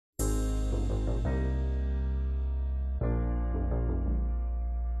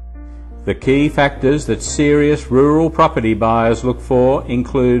The key factors that serious rural property buyers look for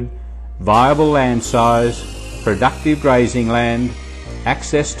include viable land size, productive grazing land,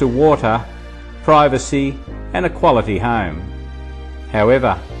 access to water, privacy and a quality home.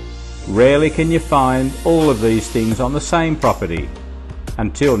 However, rarely can you find all of these things on the same property.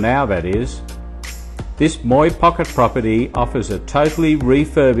 Until now, that is. This Moy Pocket property offers a totally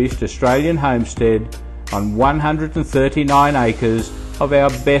refurbished Australian homestead on 139 acres of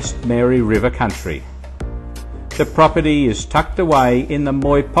our best Mary River country. The property is tucked away in the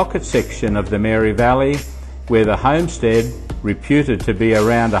Moy Pocket section of the Mary Valley, where the homestead, reputed to be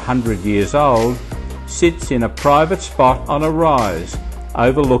around 100 years old, sits in a private spot on a rise,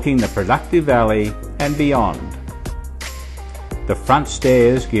 overlooking the productive valley and beyond. The front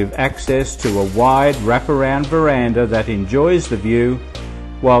stairs give access to a wide wraparound veranda that enjoys the view,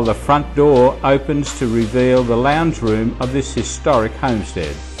 while the front door opens to reveal the lounge room of this historic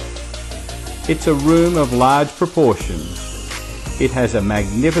homestead. It's a room of large proportions. It has a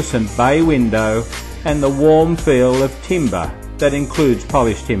magnificent bay window and the warm feel of timber that includes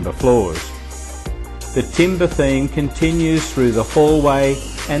polished timber floors. The timber theme continues through the hallway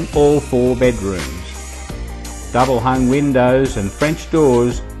and all 4 bedrooms. Double hung windows and French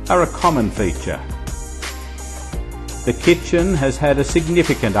doors are a common feature. The kitchen has had a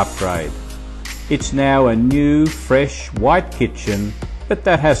significant upgrade. It's now a new, fresh, white kitchen, but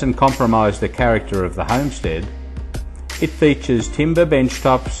that hasn't compromised the character of the homestead. It features timber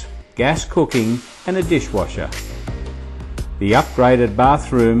benchtops, gas cooking and a dishwasher. The upgraded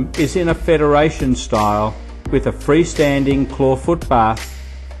bathroom is in a Federation style with a freestanding clawfoot bath,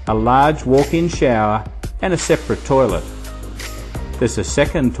 a large walk-in shower and a separate toilet. There's a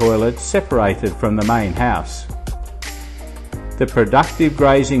second toilet separated from the main house. The productive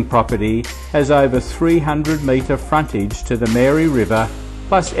grazing property has over 300 metre frontage to the Mary River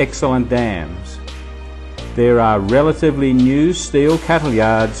plus excellent dams. There are relatively new steel cattle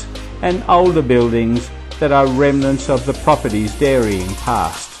yards and older buildings that are remnants of the property's dairying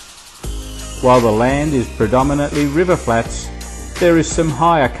past. While the land is predominantly river flats, there is some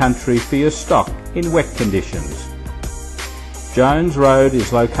higher country for your stock in wet conditions. Jones Road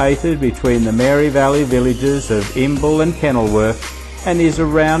is located between the Mary Valley villages of Imble and Kenilworth and is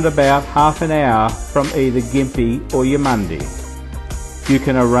around about half an hour from either Gympie or Yamundi. You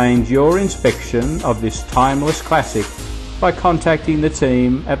can arrange your inspection of this timeless classic by contacting the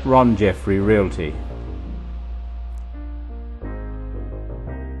team at Ron Jeffrey Realty.